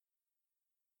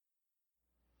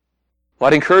Well,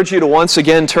 I'd encourage you to once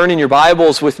again turn in your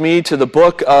Bibles with me to the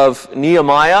book of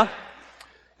Nehemiah.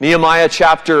 Nehemiah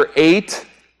chapter 8.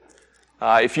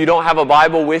 If you don't have a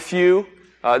Bible with you,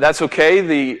 that's okay.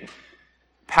 The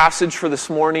passage for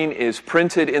this morning is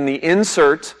printed in the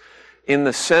insert in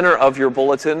the center of your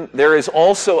bulletin. There is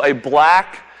also a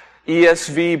black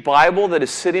ESV Bible that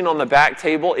is sitting on the back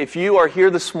table. If you are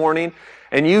here this morning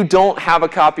and you don't have a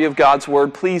copy of God's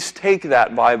Word, please take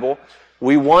that Bible.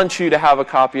 We want you to have a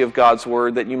copy of God's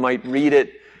Word, that you might read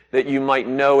it, that you might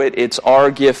know it. It's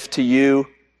our gift to you.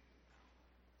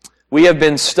 We have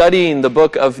been studying the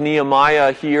book of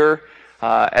Nehemiah here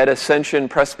at Ascension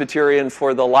Presbyterian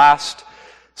for the last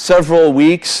several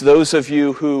weeks. Those of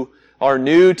you who are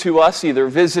new to us, either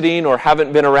visiting or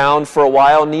haven't been around for a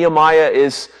while, Nehemiah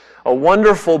is a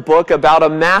wonderful book about a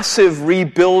massive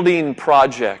rebuilding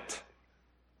project.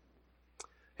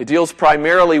 It deals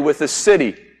primarily with a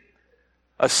city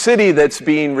that's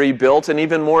being rebuilt, and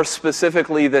even more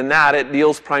specifically than that, it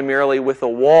deals primarily with a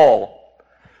wall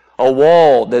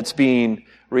that's being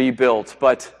rebuilt.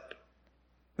 But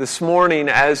this morning,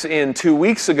 as in 2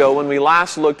 weeks ago when we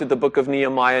last looked at the book of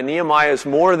Nehemiah, Nehemiah is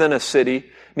more than a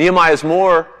city. Nehemiah is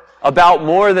about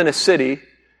more than a city.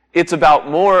 It's about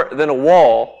more than a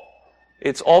wall.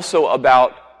 It's also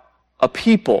about a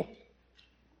people.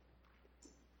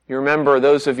 You remember,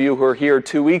 those of you who were here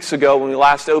 2 weeks ago when we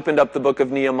last opened up the book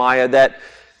of Nehemiah, that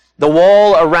the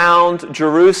wall around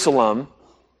Jerusalem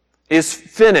is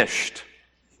finished.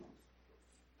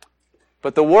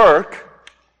 But the work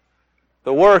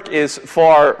is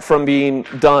far from being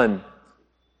done.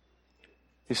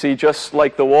 You see, just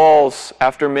like the walls,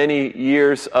 after many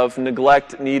years of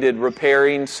neglect, needed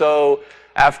repairing, so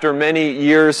after many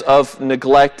years of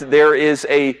neglect, there is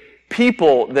a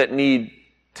people that need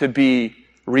to be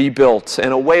rebuilt,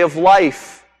 and a way of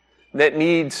life that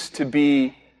needs to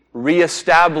be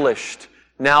reestablished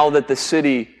now that the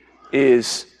city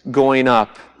is going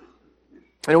up.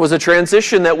 And it was a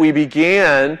transition that we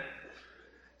began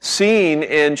seeing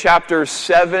in chapters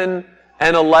 7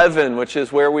 and 11, which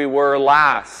is where we were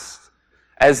last,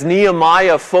 as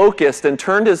Nehemiah focused and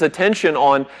turned his attention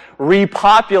on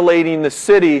repopulating the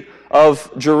city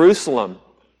of Jerusalem.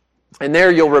 And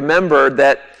there you'll remember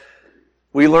that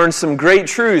we learned some great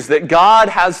truths, that God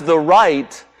has the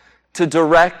right to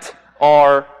direct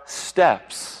our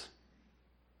steps.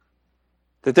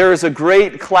 That there is a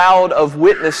great cloud of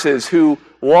witnesses who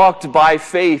walked by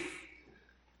faith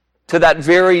to that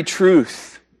very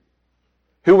truth,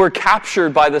 who were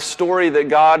captured by the story that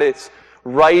God is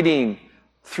writing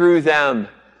through them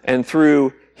and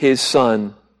through His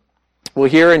Son. Well,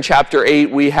 here in chapter 8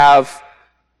 we have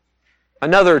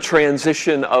another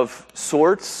transition of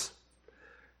sorts.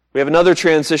 We have another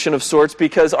transition of sorts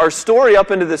because our story up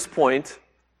until this point,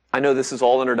 I know this is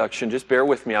all introduction, just bear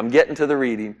with me, I'm getting to the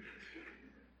reading.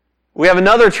 We have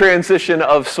another transition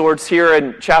of sorts here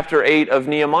in chapter 8 of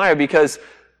Nehemiah, because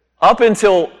up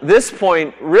until this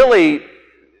point, really,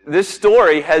 this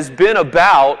story has been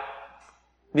about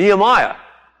Nehemiah.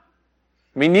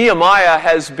 I mean, Nehemiah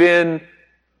has been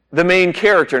the main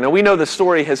character. Now, we know the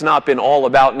story has not been all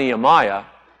about Nehemiah.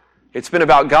 It's been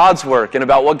about God's work and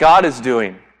about what God is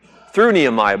doing through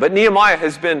Nehemiah. But Nehemiah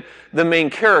has been the main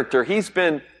character. He's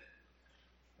been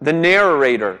the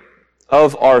narrator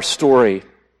of our story.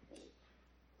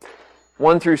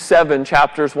 1 through 7,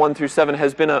 chapters 1 through 7,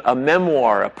 has been a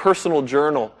memoir, a personal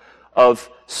journal of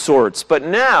sorts. But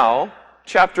now,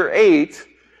 chapter 8,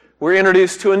 we're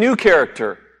introduced to a new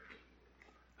character.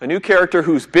 A new character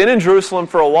who's been in Jerusalem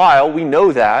for a while. We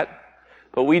know that.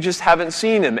 But we just haven't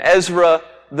seen him. Ezra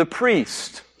the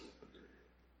priest.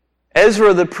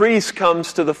 Ezra the priest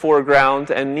comes to the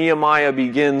foreground, and Nehemiah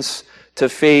begins to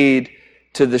fade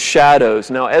to the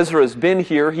shadows. Now, Ezra's been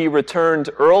here. He returned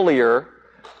earlier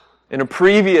in a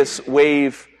previous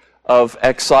wave of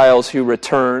exiles who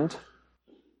returned.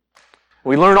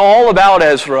 We learn all about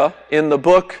Ezra in the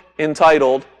book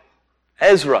entitled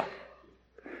Ezra,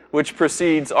 which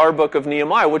precedes our book of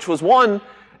Nehemiah, which was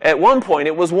at one point,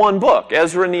 it was one book.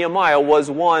 Ezra and Nehemiah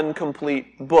was one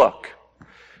complete book.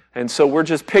 And so we're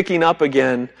just picking up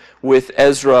again with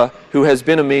Ezra, who has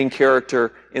been a main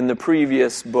character in the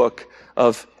previous book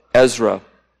of Ezra.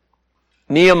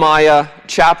 Nehemiah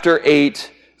chapter 8,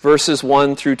 verses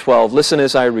 1 through 12. Listen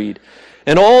as I read.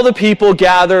 And all the people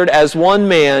gathered as one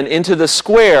man into the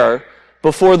square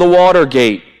before the water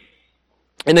gate.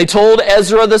 And they told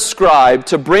Ezra the scribe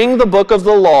to bring the book of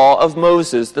the law of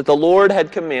Moses that the Lord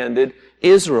had commanded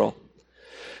Israel.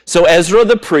 So Ezra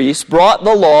the priest brought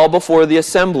the law before the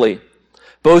assembly,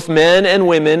 both men and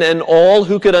women and all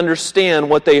who could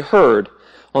understand what they heard,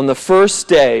 on the first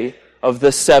day of the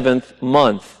 7th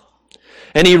month.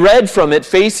 And he read from it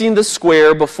facing the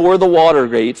square before the water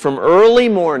gate from early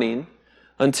morning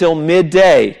until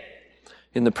midday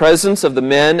in the presence of the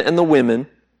men and the women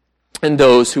and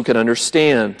those who could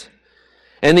understand.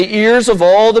 And the ears of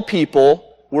all the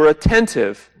people were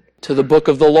attentive to the book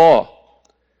of the law.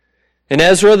 And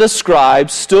Ezra the scribe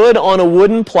stood on a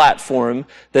wooden platform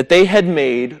that they had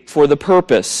made for the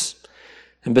purpose.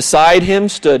 And beside him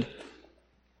stood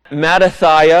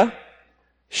Mattithiah,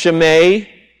 Shimei,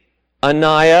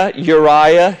 Ananiah,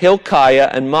 Uriah, Hilkiah,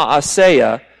 and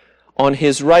Maaseiah on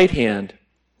his right hand,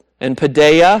 and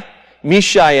Pedaiah,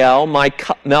 Mishael,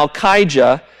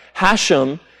 Malchijah,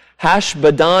 Hashem,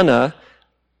 Hashbaddanah,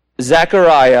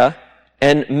 Zechariah,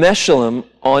 and Meshullam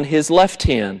on his left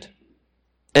hand.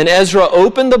 And Ezra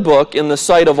opened the book in the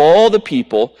sight of all the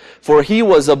people, for he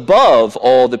was above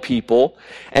all the people,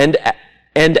 and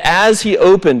as he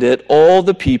opened it, all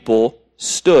the people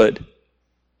stood.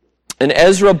 And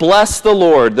Ezra blessed the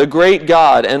Lord, the great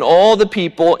God, and all the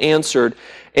people answered,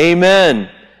 Amen,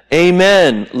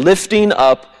 Amen, lifting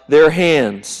up their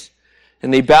hands.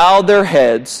 And they bowed their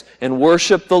heads and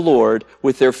worshiped the Lord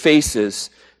with their faces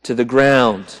to the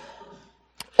ground.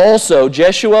 Also,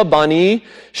 Jeshua, Bani,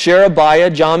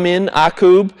 Sherebiah, Jamin,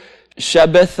 Akub,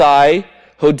 Shabbethai,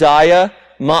 Hodiah,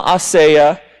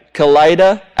 Maaseiah,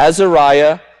 Kelida,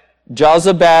 Azariah,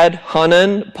 Jozabad,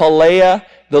 Hanan, Pelaiah,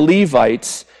 the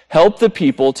Levites, helped the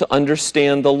people to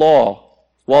understand the law,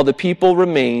 while the people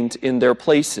remained in their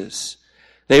places.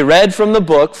 They read from the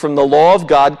book, from the law of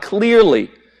God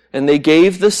clearly, and they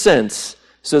gave the sense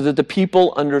so that the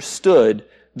people understood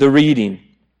the reading.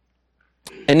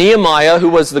 And Nehemiah, who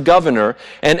was the governor,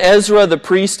 and Ezra the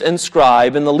priest and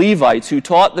scribe, and the Levites who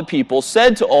taught the people,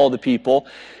 said to all the people,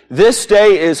 This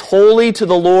day is holy to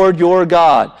the Lord your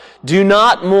God. Do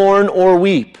not mourn or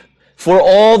weep. For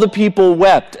all the people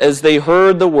wept as they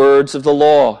heard the words of the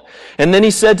law. And then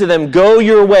he said to them, Go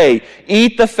your way,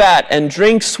 eat the fat, and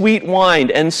drink sweet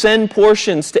wine, and send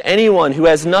portions to anyone who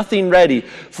has nothing ready.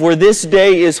 For this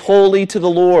day is holy to the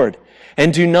Lord.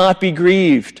 And do not be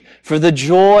grieved, for the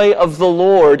joy of the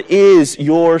Lord is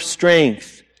your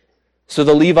strength. So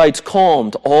the Levites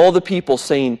calmed all the people,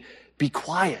 saying, Be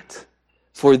quiet,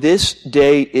 for this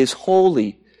day is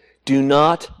holy. Do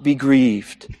not be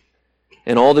grieved.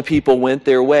 And all the people went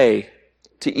their way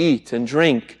to eat and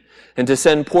drink and to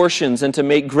send portions and to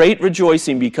make great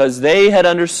rejoicing because they had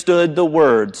understood the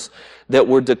words that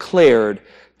were declared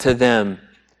to them.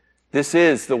 This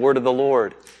is the word of the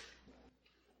Lord.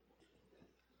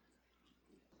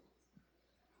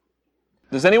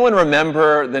 Does anyone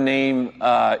remember the name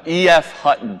E.F.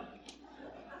 Hutton?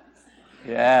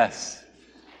 Yes.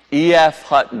 E.F.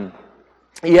 Hutton.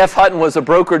 E.F. Hutton was a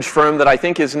brokerage firm that I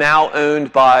think is now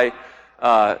owned by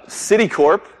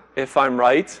Citicorp, if I'm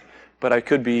right, but I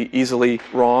could be easily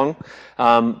wrong.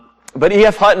 But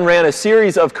E.F. Hutton ran a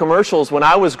series of commercials when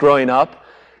I was growing up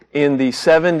in the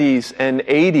 70s and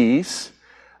 80s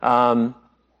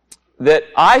that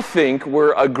I think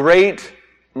were a great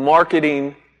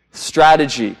marketing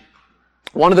strategy.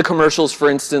 One of the commercials, for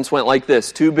instance, went like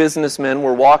this. Two businessmen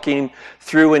were walking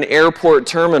through an airport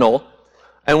terminal,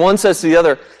 and one says to the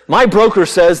other, My broker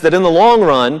says that in the long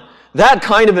run, that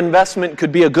kind of investment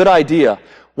could be a good idea.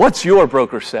 What's your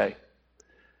broker say?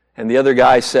 And the other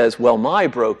guy says, Well, my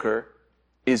broker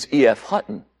is E.F.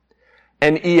 Hutton.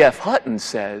 And E.F. Hutton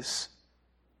says,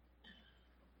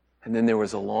 and then there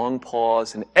was a long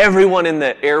pause, and everyone in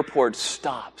the airport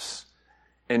stops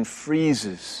and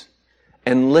freezes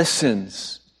and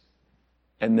listens.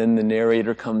 And then the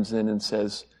narrator comes in and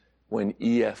says, When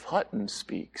E.F. Hutton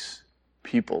speaks,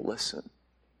 people listen.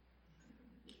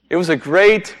 It was a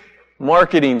great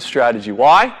marketing strategy.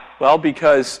 Why? Well,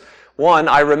 because, one,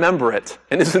 I remember it.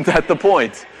 And isn't that the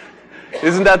point?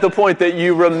 Isn't that the point, that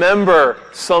you remember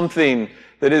something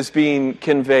that is being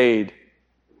conveyed?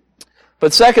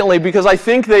 But secondly, because I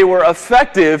think they were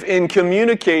effective in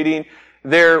communicating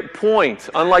their point,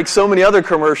 unlike so many other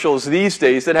commercials these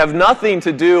days that have nothing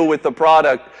to do with the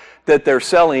product that they're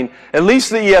selling. At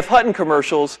least the E.F. Hutton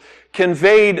commercials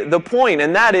conveyed the point,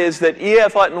 and that is that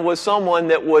E.F. Hutton was someone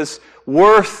that was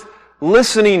worth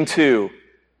listening to.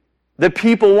 The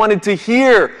people wanted to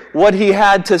hear what he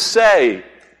had to say.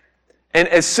 And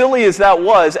as silly as that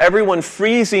was, everyone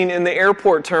freezing in the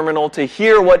airport terminal to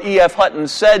hear what E.F. Hutton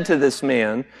said to this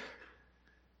man,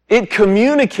 it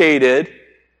communicated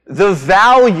the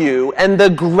value and the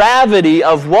gravity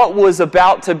of what was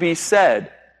about to be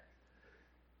said.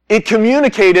 It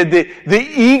communicated the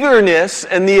eagerness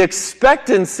and the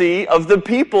expectancy of the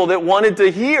people that wanted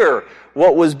to hear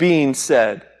what was being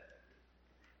said.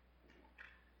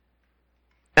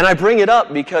 And I bring it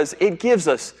up because it gives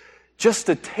us just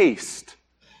a taste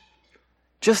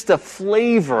just a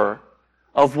flavor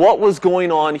of what was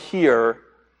going on here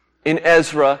in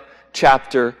Ezra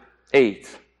chapter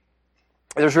 8.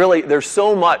 There's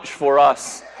so much for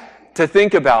us to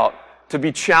think about, to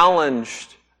be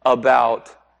challenged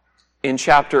about in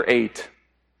chapter 8.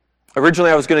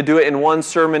 Originally I was going to do it in one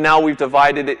sermon. Now we've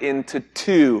divided it into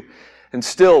two. And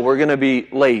still, we're going to be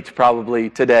late probably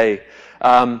today.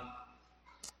 I've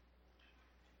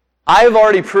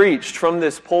already preached from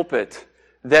this pulpit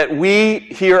that we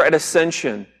here at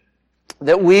Ascension,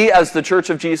 that we as the Church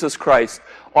of Jesus Christ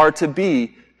are to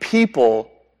be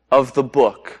people of the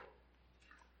book.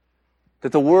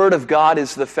 That the Word of God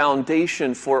is the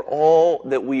foundation for all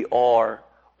that we are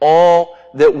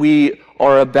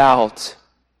about.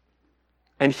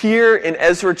 And here in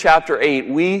Ezra chapter 8,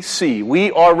 we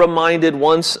are reminded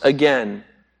once again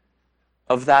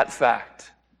of that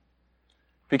fact.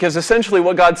 Because essentially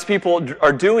what God's people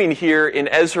are doing here in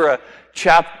Nehemiah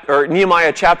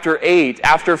chapter 8,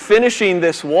 after finishing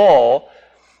this wall,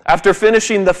 after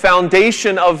finishing the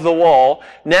foundation of the wall,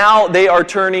 now they are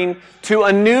turning to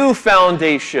a new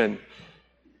foundation.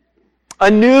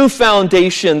 A new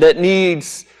foundation that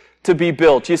needs to be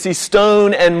built. You see,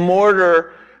 stone and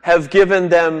mortar have given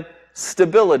them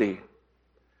stability.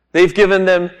 They've given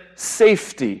them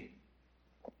safety.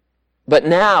 But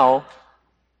now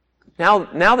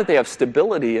that they have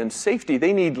stability and safety,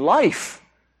 they need life.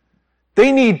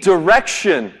 They need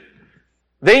direction.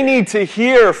 They need to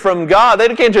hear from God.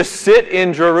 They can't just sit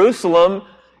in Jerusalem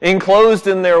enclosed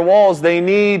in their walls. They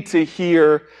need to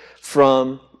hear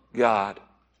from God.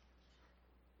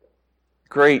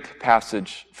 Great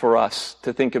passage for us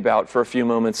to think about for a few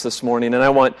moments this morning. And I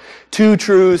want two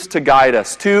truths to guide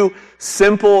us. Two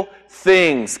simple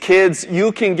things. Kids,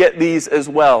 you can get these as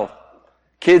well.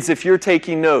 Kids, if you're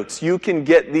taking notes, you can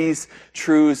get these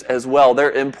truths as well.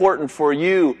 They're important for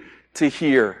you to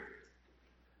hear.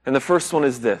 And the first one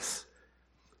is this.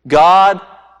 God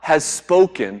has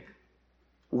spoken.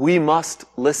 We must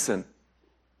listen.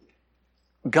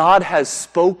 God has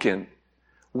spoken.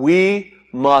 We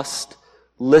must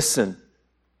listen.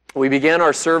 We began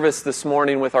our service this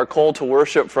morning with our call to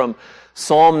worship from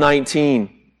Psalm 19.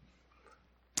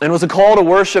 And it was a call to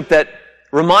worship that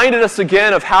reminded us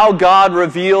again of how God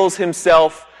reveals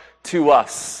Himself to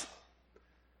us.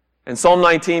 And Psalm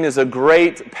 19 is a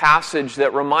great passage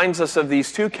that reminds us of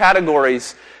these two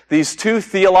categories, these two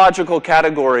theological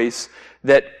categories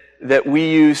that we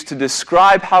use to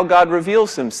describe how God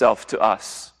reveals Himself to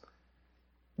us.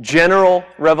 General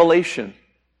revelation.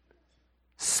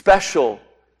 Special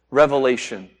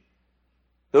revelation.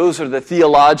 Those are the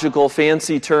theological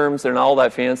fancy terms. They're not all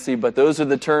that fancy, but those are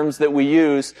the terms that we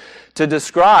use to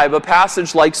describe a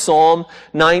passage like Psalm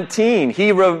 19.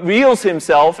 He reveals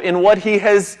Himself in what He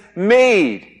has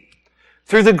made,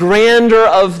 through the grandeur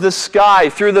of the sky,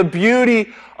 through the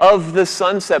beauty of the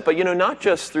sunset, but not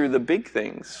just through the big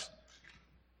things,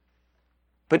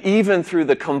 but even through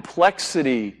the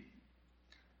complexity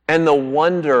and the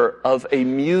wonder of a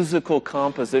musical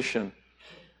composition.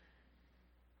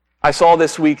 I saw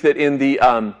this week that in the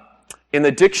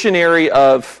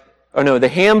the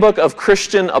Handbook of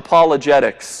Christian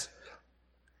Apologetics,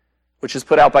 which is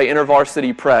put out by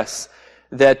InterVarsity Press,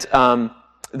 that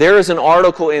there is an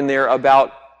article in there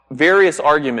about various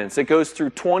arguments. It goes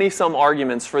through 20-some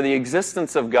arguments for the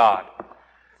existence of God.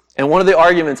 And one of the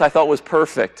arguments I thought was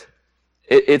perfect.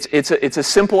 It's a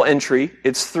simple entry.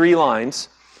 It's 3 lines.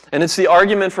 And it's the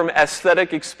argument from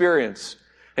aesthetic experience.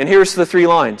 And here's the 3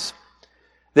 lines.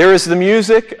 There is the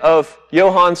music of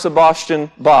Johann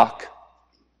Sebastian Bach.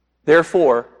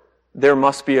 Therefore, there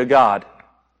must be a God.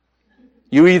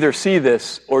 You either see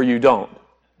this or you don't.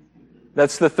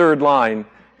 That's the 3rd line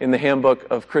in the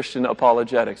Handbook of Christian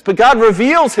Apologetics. But God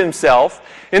reveals Himself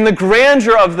in the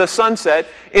grandeur of the sunset,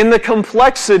 in the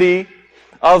complexity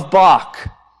of Bach.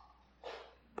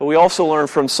 But we also learn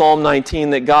from Psalm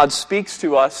 19 that God speaks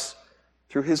to us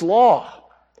through His law.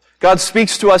 God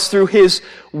speaks to us through His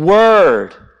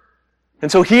Word.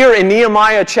 And so here in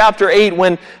Nehemiah chapter 8,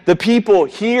 when the people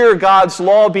hear God's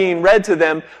law being read to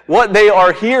them, what they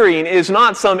are hearing is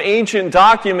not some ancient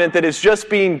document that is just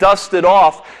being dusted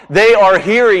off. They are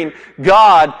hearing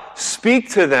God speak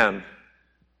to them.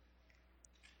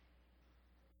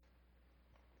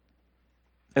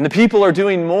 And the people are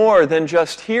doing more than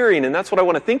just hearing, and that's what I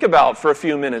want to think about for a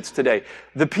few minutes today.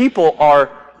 The people are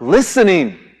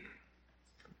listening.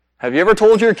 Have you ever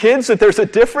told your kids that there's a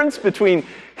difference between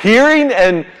hearing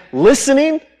and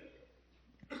listening?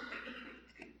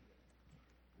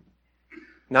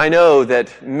 And I know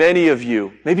that many of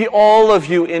you, maybe all of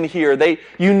you in here,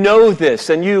 you know this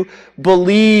and you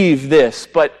believe this,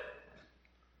 but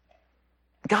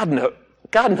God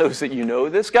God knows that you know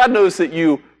this. God knows that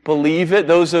you believe it,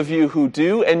 those of you who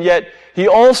do, and yet He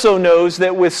also knows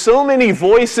that with so many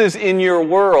voices in your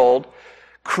world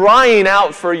crying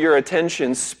out for your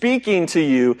attention, speaking to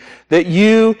you, that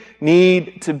you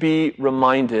need to be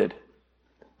reminded.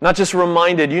 Not just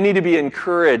reminded, you need to be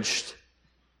encouraged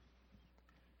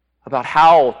about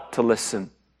how to listen,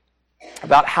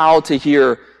 about how to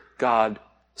hear God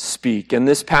speak. And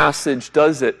this passage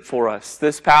does it for us.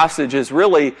 This passage is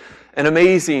really an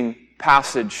amazing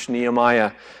passage,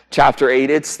 Nehemiah chapter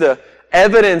 8. It's the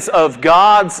evidence of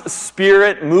God's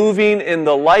Spirit moving in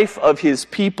the life of His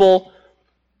people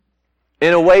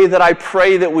in a way that I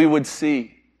pray that we would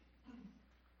see.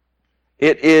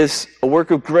 It is a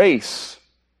work of grace.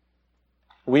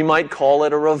 We might call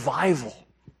it a revival.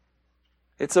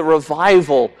 It's a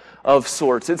revival of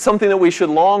sorts. It's something that we should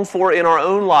long for in our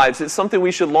own lives. It's something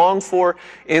we should long for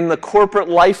in the corporate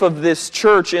life of this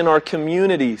church, in our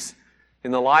communities, in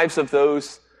the lives of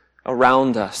those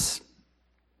around us.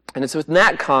 And it's within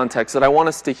that context that I want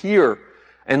us to hear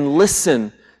and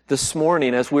listen this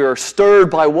morning as we are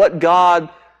stirred by what God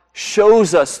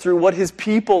shows us through what His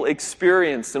people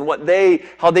experienced and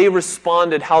how they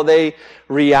responded, how they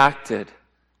reacted.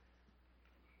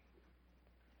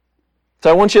 So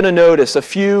I want you to notice a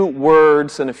few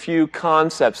words and a few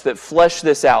concepts that flesh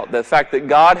this out. The fact that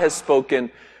God has spoken,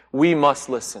 we must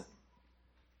listen.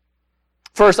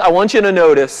 First, I want you to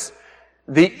notice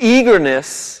the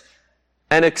eagerness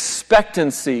and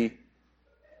expectancy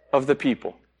of the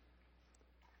people.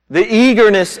 The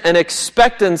eagerness and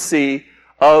expectancy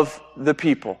of the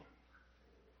people.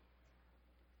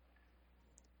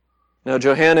 Now,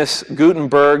 Johannes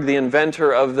Gutenberg, the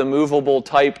inventor of the movable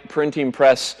type printing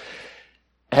press,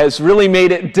 has really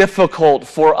made it difficult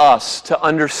for us to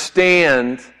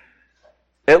understand,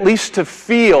 at least to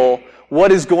feel,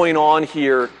 what is going on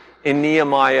here in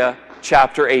Nehemiah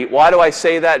chapter 8. Why do I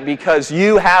say that? Because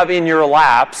you have in your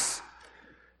laps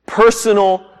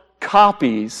personal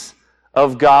copies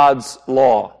of God's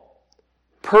law.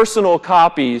 Personal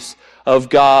copies of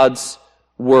God's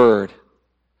Word.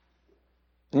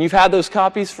 And you've had those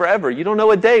copies forever. You don't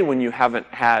know a day when you haven't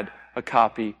had a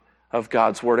copy of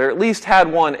God's Word, or at least had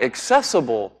one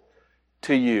accessible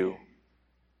to you.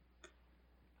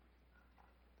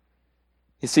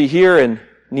 You see, here in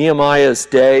Nehemiah's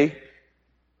day,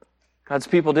 God's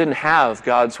people didn't have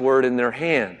God's Word in their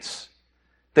hands.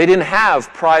 They didn't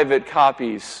have private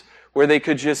copies where they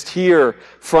could just hear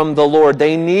from the Lord.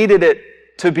 They needed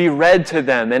it to be read to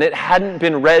them, and it hadn't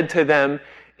been read to them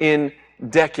in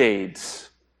decades.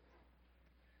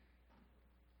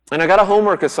 And I got a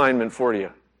homework assignment for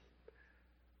you.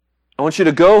 I want you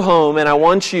to go home and I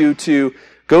want you to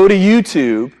go to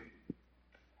YouTube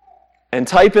and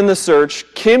type in the search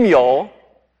Kimyal,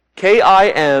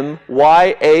 Kimyal,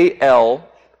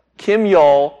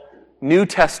 Kimyal New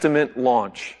Testament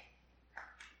launch.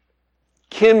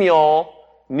 Kimyal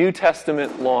New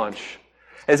Testament launch.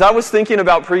 As I was thinking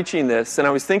about preaching this, and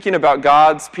I was thinking about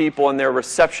God's people and their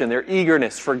reception, their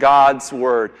eagerness for God's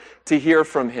Word, to hear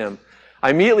from Him,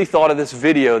 I immediately thought of this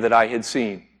video that I had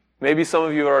seen. Maybe some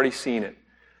of you have already seen it.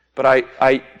 But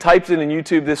I typed it in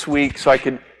YouTube this week so I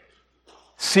could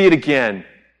see it again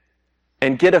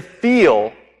and get a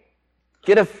feel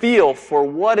for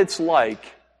what it's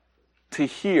like to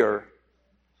hear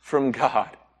from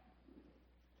God.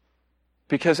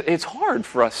 Because it's hard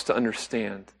for us to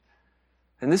understand.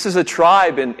 And this is a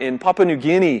tribe in Papua New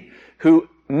Guinea who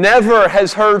never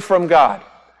has heard from God.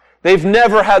 They've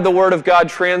never had the Word of God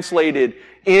translated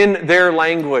in their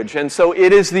language. And so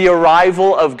it is the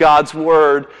arrival of God's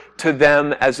Word to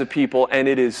them as a people, and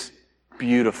it is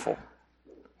beautiful.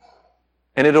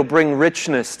 And it'll bring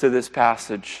richness to this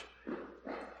passage.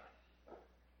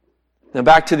 Now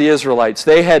back to the Israelites.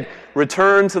 They had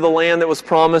returned to the land that was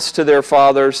promised to their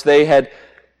fathers. They had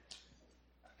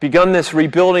begun this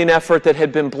rebuilding effort that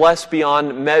had been blessed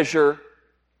beyond measure,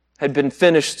 had been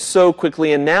finished so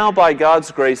quickly, and now by God's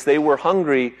grace they were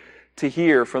hungry to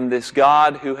hear from this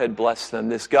God who had blessed them,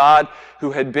 this God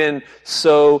who had been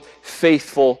so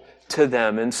faithful to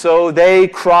them. And so they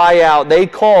cry out, they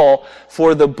call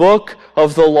for the book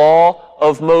of the law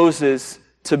of Moses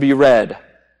to be read.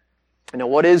 Now,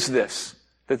 what is this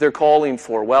that they're calling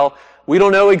for? Well, we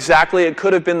don't know exactly. It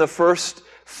could have been the first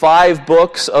 5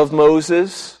 books of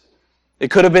Moses.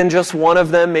 It could have been just one of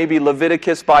them, maybe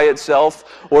Leviticus by itself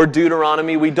or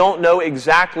Deuteronomy. We don't know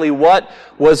exactly what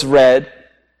was read.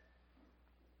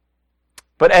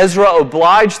 But Ezra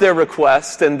obliged their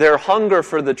request and their hunger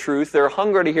for the truth, their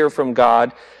hunger to hear from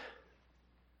God,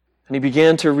 and he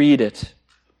began to read it.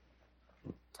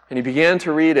 And he began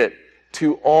to read it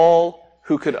to all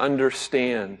who could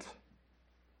understand.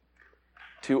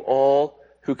 to all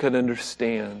who could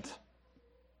understand.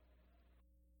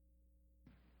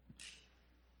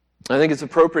 I think it's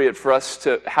appropriate for us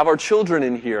to have our children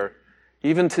in here,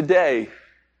 even today.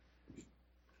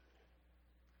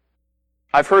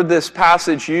 I've heard this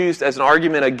passage used as an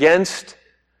argument against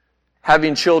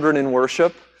having children in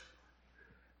worship,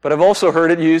 but I've also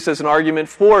heard it used as an argument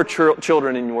for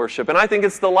children in worship, and I think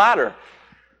it's the latter.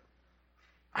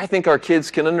 I think our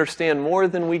kids can understand more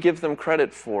than we give them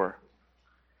credit for.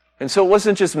 And so it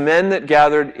wasn't just men that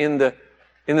gathered in the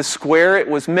square, it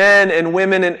was men and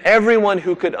women and everyone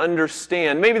who could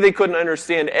understand. Maybe they couldn't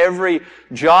understand every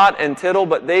jot and tittle,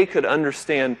 but they could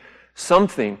understand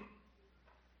something.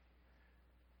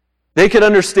 They could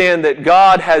understand that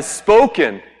God has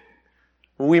spoken.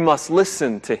 We must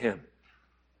listen to Him.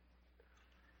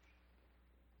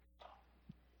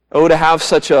 Oh, to have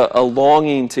such a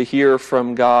longing to hear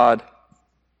from God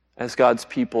as God's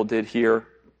people did here.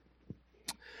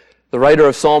 The writer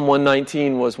of Psalm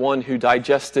 119 was one who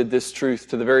digested this truth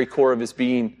to the very core of his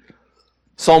being.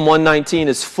 Psalm 119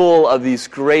 is full of these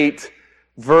great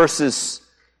verses.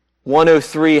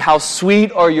 103, how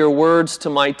sweet are your words to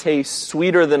my taste,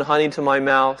 sweeter than honey to my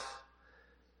mouth.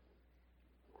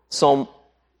 Psalm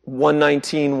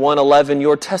 119, 111,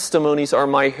 your testimonies are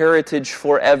my heritage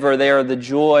forever. They are the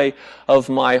joy of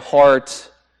my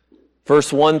heart.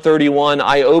 Verse 131,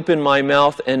 I open my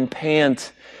mouth and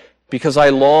pant because I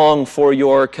long for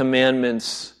your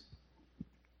commandments.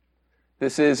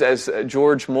 This is, as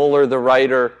George Mueller, the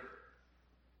writer,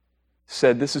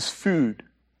 said, this is food.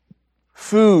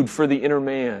 Food for the inner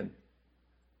man.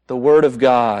 The Word of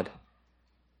God.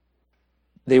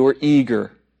 They were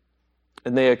eager,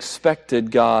 and they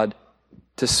expected God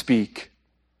to speak.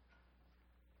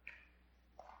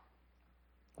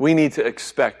 We need to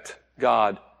expect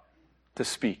God to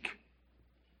speak.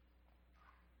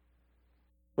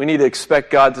 We need to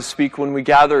expect God to speak when we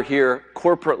gather here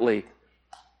corporately.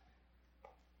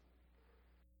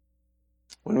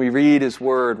 When we read His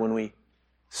Word, when we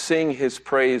sing His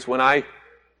praise, when I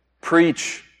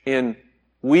preach in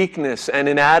weakness and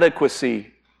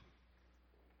inadequacy,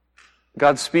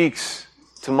 God speaks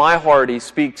to my heart. He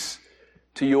speaks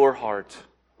to your heart.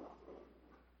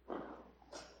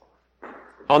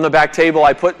 On the back table,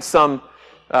 I put some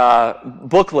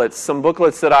booklets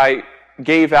that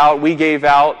we gave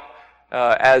out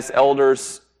as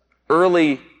elders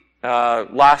early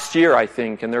last year, I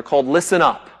think, and they're called Listen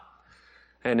Up.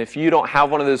 And if you don't have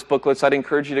one of those booklets, I'd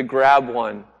encourage you to grab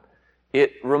one.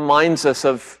 It reminds us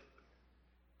of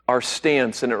our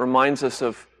stance, and it reminds us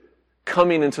of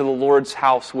coming into the Lord's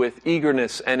house with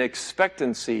eagerness and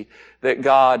expectancy that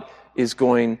God is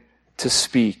going to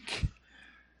speak.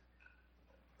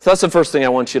 So that's the first thing I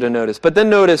want you to notice. But then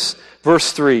notice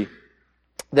verse 3,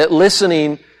 that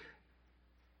listening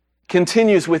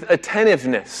continues with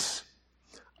attentiveness.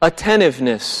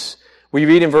 Attentiveness. We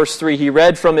read in verse 3, he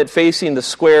read from it facing the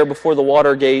square before the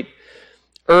water gate,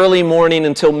 early morning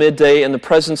until midday, in the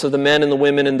presence of the men and the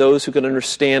women and those who could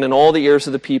understand, and all the ears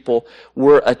of the people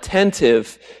were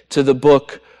attentive to the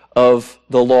book of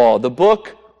the law. The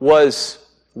book was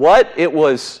what? It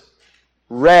was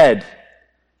read.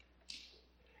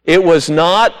 It was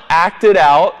not acted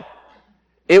out.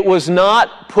 It was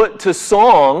not put to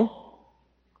song.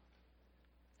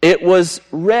 It was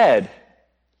read.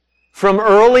 From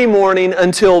early morning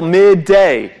until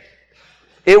midday.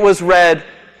 It was read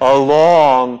a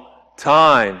long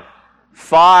time.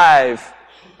 5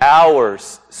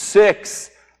 hours,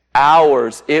 6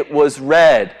 hours. It was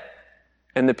read.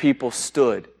 And the people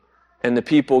stood. And the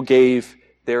people gave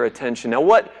their attention. Now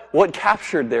what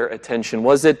captured their attention?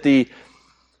 Was it the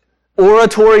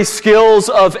oratory skills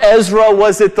of Ezra?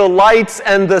 Was it the lights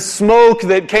and the smoke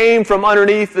that came from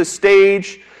underneath the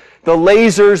stage? The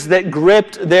lasers that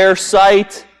gripped their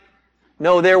sight?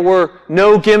 No, there were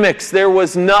no gimmicks. There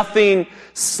was nothing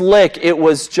slick. It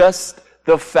was just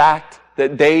the fact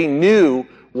that they knew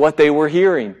what they were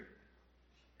hearing.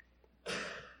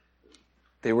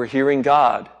 They were hearing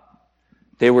God.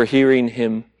 They were hearing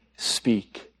Him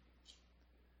speak.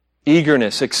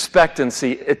 Eagerness,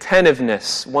 expectancy,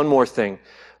 attentiveness. One more thing.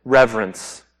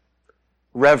 Reverence.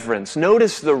 Reverence.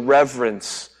 Notice the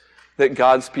reverence that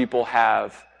God's people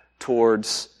have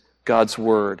towards God's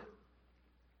Word.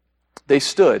 They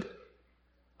stood.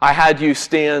 I had you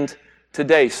stand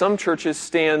today. Some churches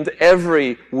stand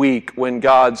every week when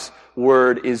God's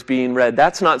Word is being read.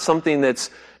 That's not something that's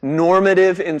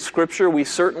normative in Scripture. We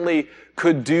certainly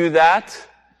could do that.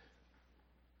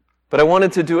 But I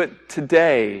wanted to do it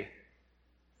today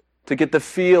to get the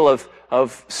feel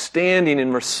of standing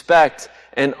in respect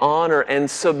and honor and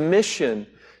submission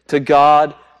to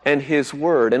God and His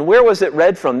Word. And where was it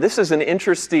read from? This is an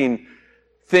interesting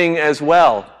thing as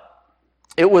well.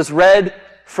 It was read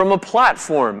from a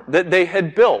platform that they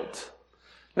had built.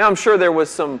 Now, I'm sure there was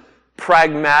some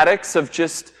pragmatics of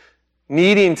just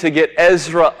needing to get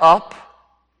Ezra up,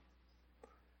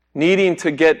 needing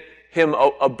to get him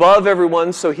above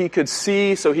everyone so he could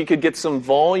see, so he could get some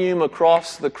volume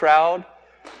across the crowd.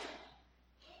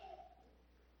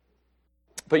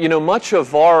 But much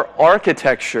of our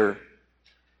architecture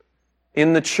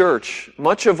in the church,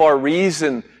 much of our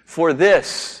reason for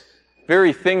this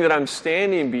very thing that I'm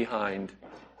standing behind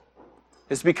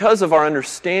is because of our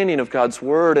understanding of God's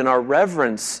Word and our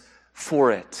reverence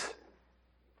for it.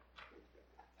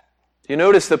 You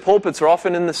notice that pulpits are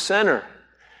often in the center.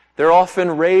 They're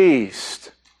often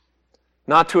raised,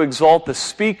 not to exalt the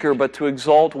speaker, but to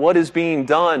exalt what is being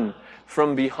done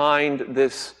from behind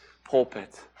this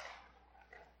pulpit.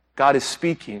 God is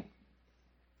speaking.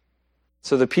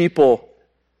 So the people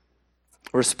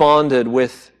responded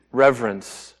with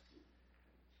reverence.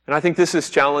 And I think this is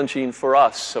challenging for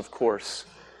us, of course.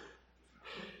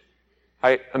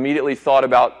 I immediately thought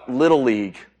about Little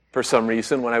League for some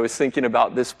reason when I was thinking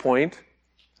about this point.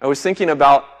 I was thinking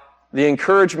about the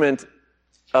encouragement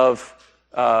of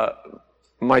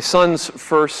my son's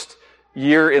first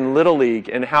year in Little League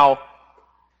and how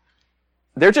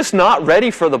they're just not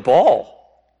ready for the ball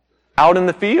out in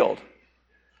the field.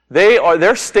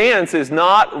 Their stance is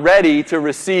not ready to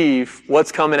receive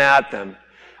what's coming at them.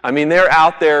 I mean, they're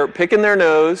out there picking their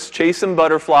nose, chasing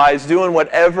butterflies, doing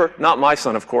whatever. Not my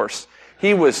son, of course.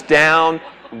 He was down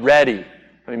ready.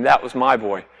 I mean, that was my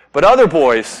boy. But other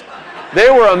boys,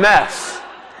 they were a mess.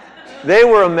 They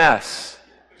were a mess.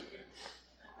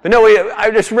 But no, I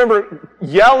just remember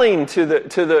yelling to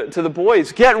the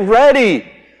boys, "Get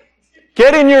ready!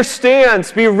 Get in your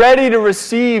stance. Be ready to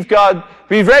receive God.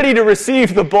 Be ready to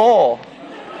receive the ball."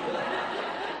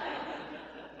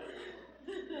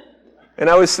 And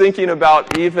I was thinking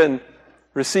about even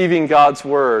receiving God's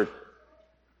Word,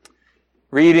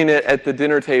 reading it at the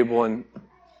dinner table. And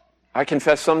I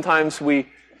confess sometimes we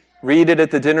read it at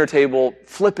the dinner table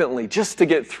flippantly just to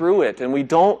get through it. And we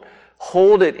don't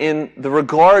hold it in the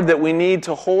regard that we need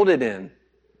to hold it in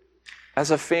as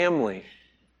a family.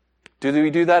 Do we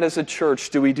do that as a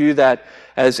church? Do we do that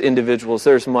as individuals?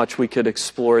 There's much we could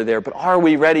explore there. But are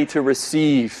we ready to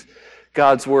receive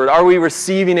God's Word? Are we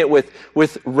receiving it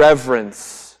with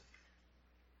reverence?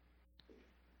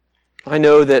 I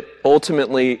know that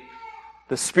ultimately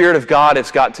the Spirit of God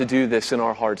has got to do this in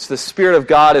our hearts. The Spirit of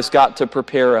God has got to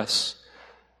prepare us.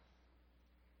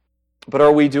 But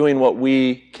are we doing what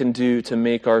we can do to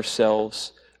make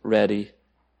ourselves ready?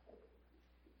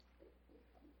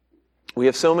 We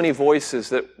have so many voices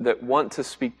that want to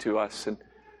speak to us and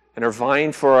are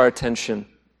vying for our attention.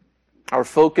 Our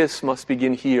focus must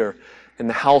begin here in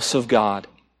the house of God.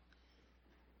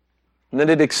 And then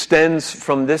it extends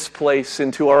from this place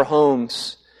into our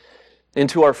homes,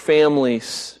 into our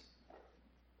families.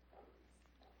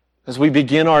 As we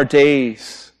begin our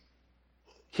days,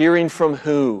 hearing from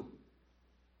who?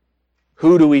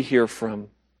 Who do we hear from?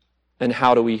 And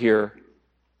how do we hear?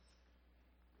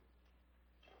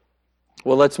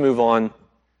 Well, let's move on.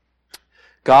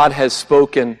 God has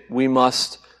spoken. We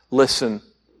must listen.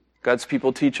 God's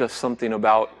people teach us something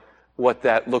about what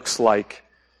that looks like.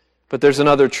 But there's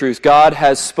another truth. God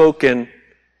has spoken.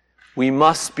 We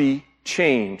must be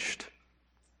changed.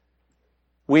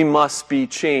 We must be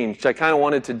changed. I kind of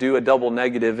wanted to do a double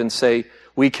negative and say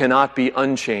we cannot be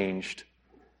unchanged.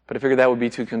 But I figured that would be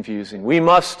too confusing. We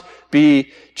must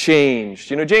be changed.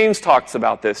 James talks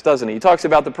about this, doesn't he? He talks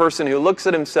about the person who looks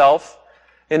at himself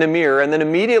in a mirror and then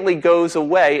immediately goes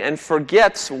away and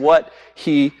forgets what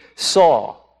he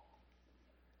saw.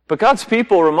 But God's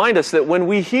people remind us that when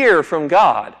we hear from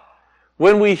God,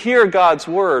 when we hear God's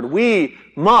Word, we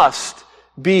must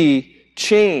be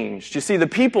changed. You see, the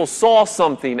people saw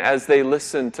something as they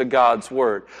listened to God's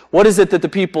Word. What is it that the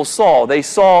people saw? They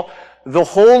saw the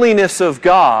holiness of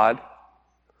God,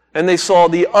 and they saw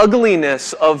the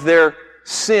ugliness of their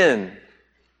sin,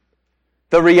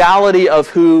 the reality of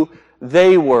who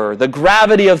they were, the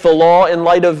gravity of the law in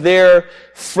light of their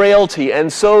frailty.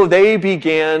 And so they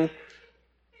began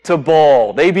to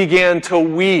bawl. They began to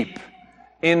weep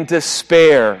in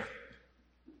despair.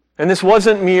 And this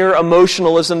wasn't mere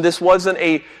emotionalism. This wasn't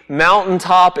a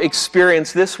mountaintop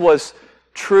experience. This was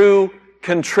true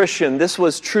contrition. This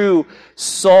was true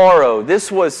sorrow.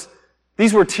 These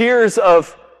were tears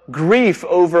of grief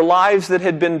over lives that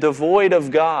had been devoid of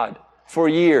God for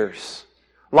years.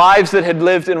 Lives that had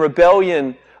lived in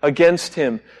rebellion against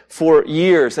Him for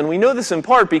years. And we know this in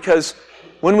part because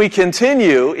when we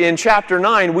continue in chapter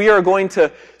 9, we are going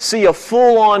to see a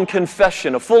full-on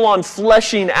confession, a full-on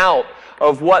fleshing out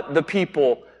of what the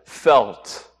people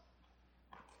felt.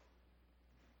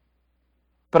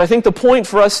 But I think the point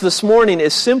for us this morning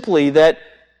is simply that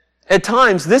at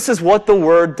times this is what the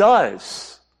Word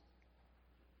does.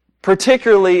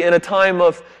 Particularly in a time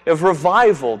of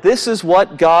revival. This is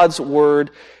what God's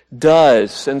Word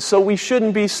does. And so we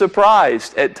shouldn't be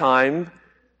surprised at times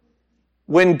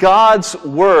when God's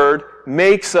Word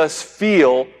makes us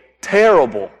feel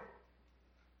terrible.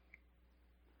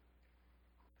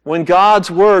 When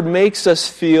God's Word makes us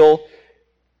feel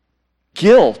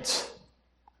guilt.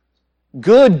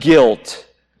 Good guilt,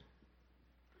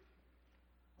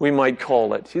 we might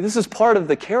call it. See, this is part of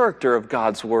the character of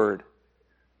God's Word.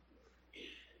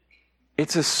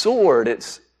 It's a sword.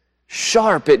 It's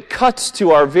sharp. It cuts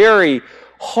to our very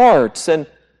hearts. And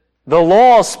the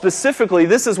law specifically,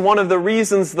 this is one of the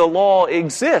reasons the law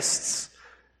exists,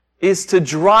 is to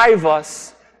drive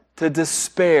us to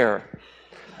despair,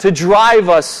 to drive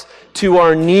us to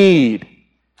our need,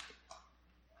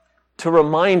 to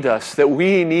remind us that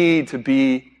we need to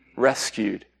be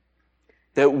rescued,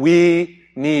 that we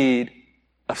need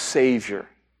a Savior.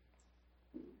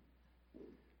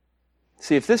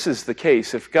 See, if this is the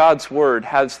case, if God's Word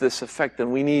has this effect,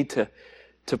 then we need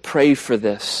to pray for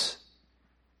this.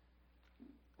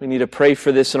 We need to pray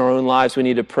for this in our own lives. We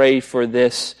need to pray for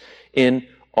this in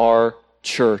our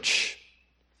church.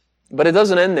 But it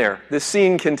doesn't end there. This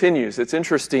scene continues. It's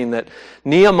interesting that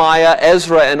Nehemiah,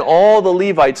 Ezra, and all the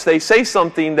Levites, they say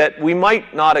something that we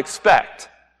might not expect.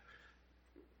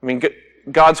 I mean,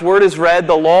 God's Word is read,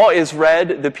 the law is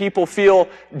read, the people feel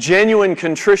genuine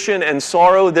contrition and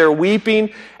sorrow, they're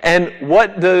weeping, and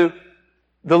what do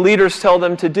the leaders tell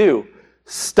them to do?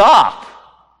 Stop.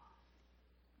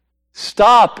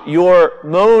 Stop your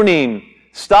moaning.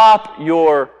 Stop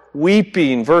your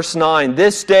weeping. Verse 9,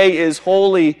 this day is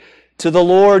holy to the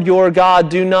Lord your God.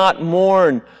 Do not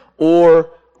mourn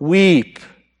or weep.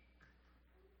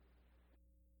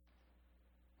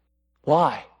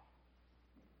 Why?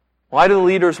 Why do the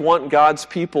leaders want God's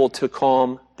people to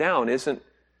calm down? Isn't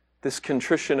this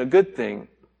contrition a good thing?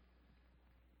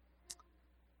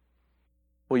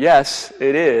 Well, yes,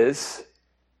 it is,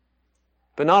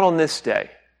 but not on this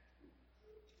day.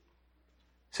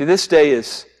 See, this day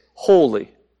is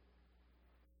holy.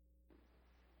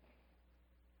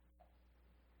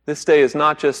 This day is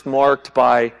not just marked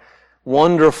by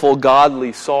wonderful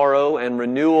godly sorrow and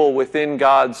renewal within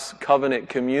God's covenant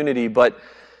community, but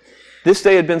this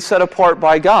day had been set apart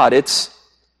by God. It's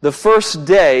the first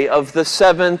day of the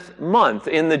 7th month.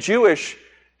 In the Jewish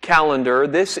calendar,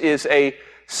 this is a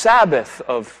Sabbath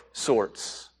of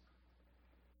sorts.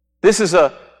 This is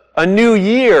a new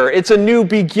year. It's a new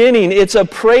beginning. It's a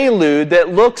prelude that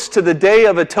looks to the Day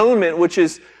of Atonement, which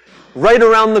is right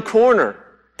around the corner.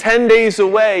 10 days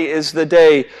away is the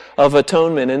Day of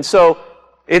Atonement. And so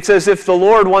it's as if the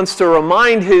Lord wants to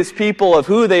remind His people of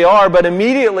who they are, but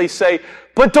immediately say,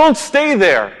 but don't stay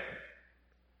there.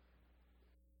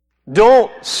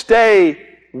 Don't stay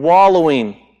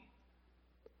wallowing.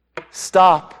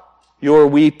 Stop your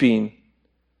weeping.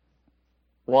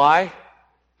 Why?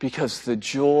 Because the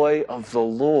joy of the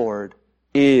Lord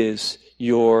is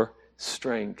your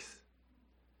strength.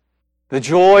 The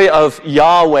joy of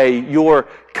Yahweh, your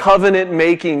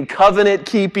covenant-making,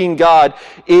 covenant-keeping God,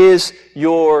 is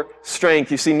your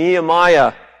strength. You see,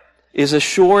 Nehemiah is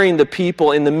assuring the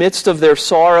people in the midst of their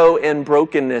sorrow and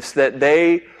brokenness that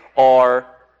they are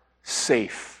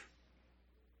safe,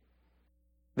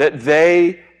 that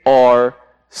they are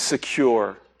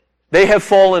secure. They have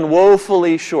fallen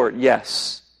woefully short,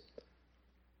 yes.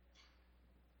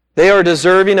 They are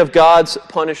deserving of God's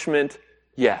punishment,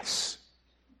 yes.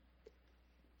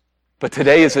 But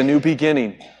today is a new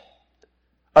beginning.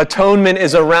 Atonement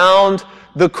is around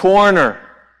the corner.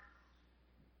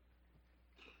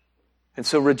 And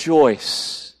so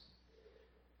rejoice.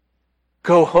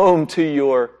 Go home to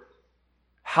your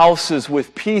houses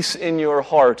with peace in your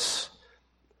hearts,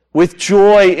 with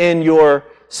joy in your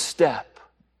step.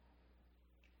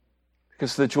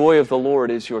 Because the joy of the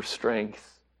Lord is your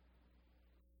strength.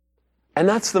 And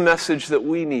that's the message that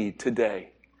we need today.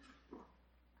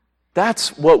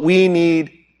 That's what we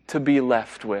need to be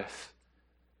left with.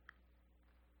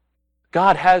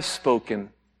 God has spoken.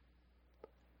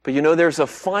 But you know, there's a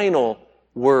final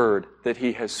word that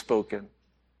He has spoken.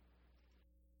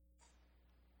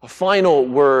 A final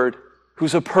word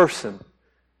who's a person.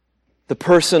 The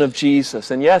person of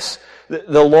Jesus. And yes,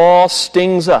 the law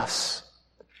stings us.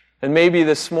 And maybe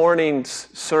this morning's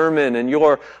sermon and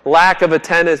your lack of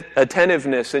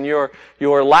attentiveness and your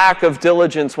lack of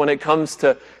diligence when it comes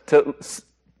to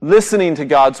listening to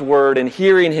God's word and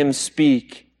hearing Him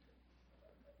speak,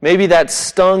 maybe that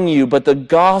stung you, but the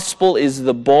gospel is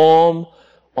the balm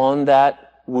on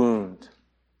that wound.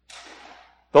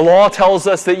 The law tells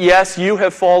us that yes, you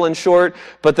have fallen short,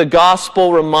 but the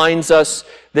gospel reminds us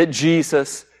that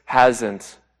Jesus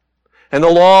hasn't. And the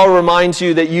law reminds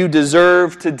you that you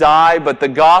deserve to die, but the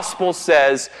gospel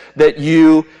says that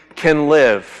you can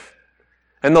live.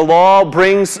 And the law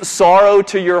brings sorrow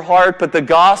to your heart, but the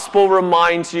gospel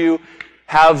reminds you,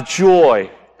 have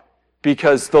joy,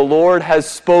 because the Lord has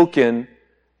spoken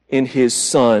in His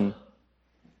Son.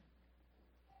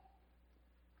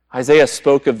 Isaiah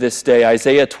spoke of this day.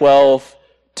 Isaiah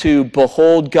 12:2,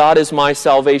 behold, God is my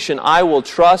salvation. I will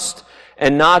trust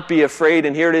and not be afraid.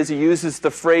 And here it is, he uses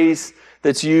the phrase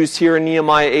that's used here in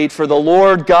Nehemiah 8, for the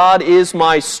Lord God is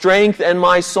my strength and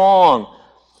my song,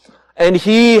 and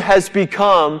He has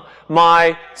become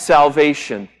my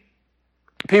salvation.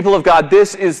 People of God,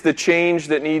 this is the change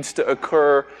that needs to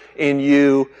occur in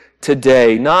you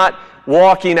today. Not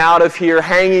walking out of here,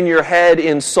 hanging your head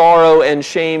in sorrow and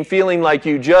shame, feeling like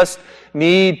you just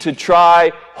need to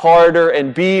try harder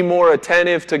and be more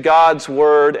attentive to God's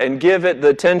Word and give it the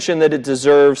attention that it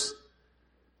deserves.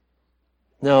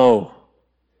 No.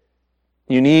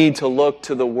 You need to look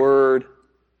to the Word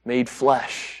made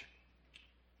flesh.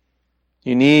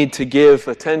 You need to give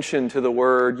attention to the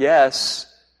Word,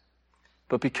 yes,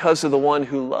 but because of the one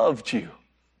who loved you.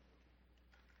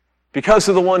 Because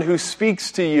of the one who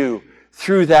speaks to you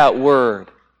through that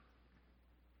Word.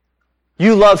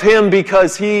 You love Him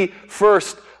because He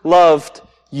first loved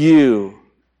you.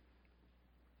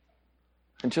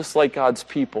 And just like God's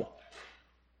people,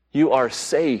 you are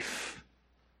safe.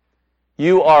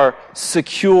 You are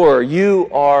secure. You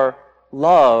are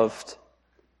loved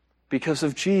because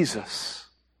of Jesus.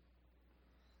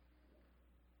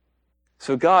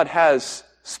 So God has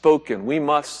spoken. We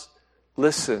must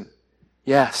listen.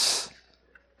 Yes,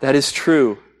 that is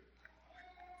true.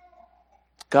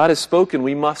 God has spoken.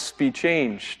 We must be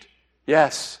changed.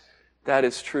 Yes, that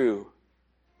is true.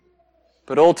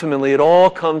 But ultimately, it all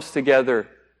comes together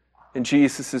in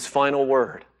Jesus' final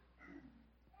word.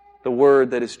 The Word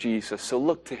that is Jesus. So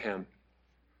look to Him.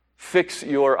 Fix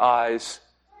your eyes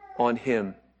on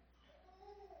Him.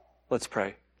 Let's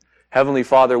pray. Heavenly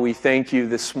Father, we thank You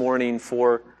this morning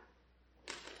for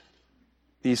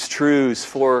these truths,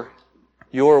 for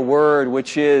Your Word,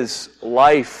 which is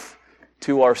life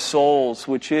to our souls,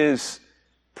 which is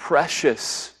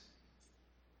precious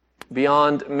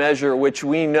beyond measure, which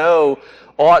we know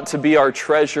ought to be our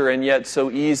treasure, and yet so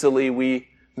easily we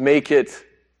make it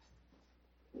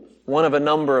one of a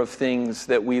number of things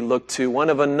that we look to, one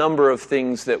of a number of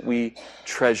things that we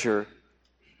treasure.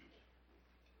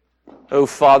 Oh,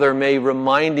 Father, may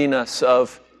reminding us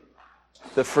of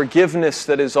the forgiveness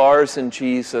that is ours in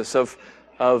Jesus, of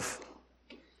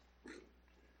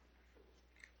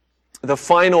the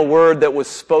final word that was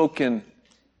spoken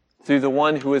through the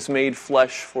one who was made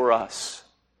flesh for us.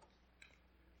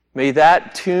 May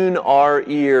that tune our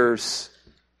ears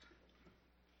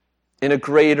in a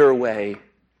greater way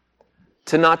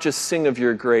to not just sing of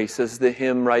Your grace, as the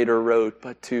hymn writer wrote,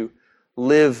 but to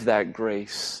live that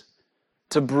grace,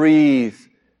 to breathe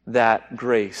that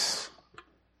grace.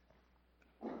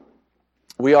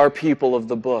 We are people of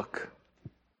the book.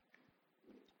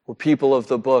 We're people of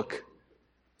the book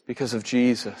because of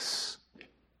Jesus.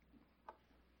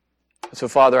 So,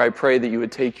 Father, I pray that You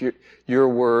would take your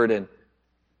word and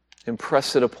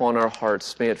impress it upon our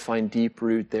hearts. May it find deep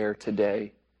root there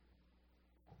today.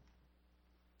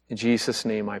 In Jesus'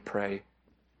 name I pray.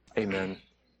 Amen.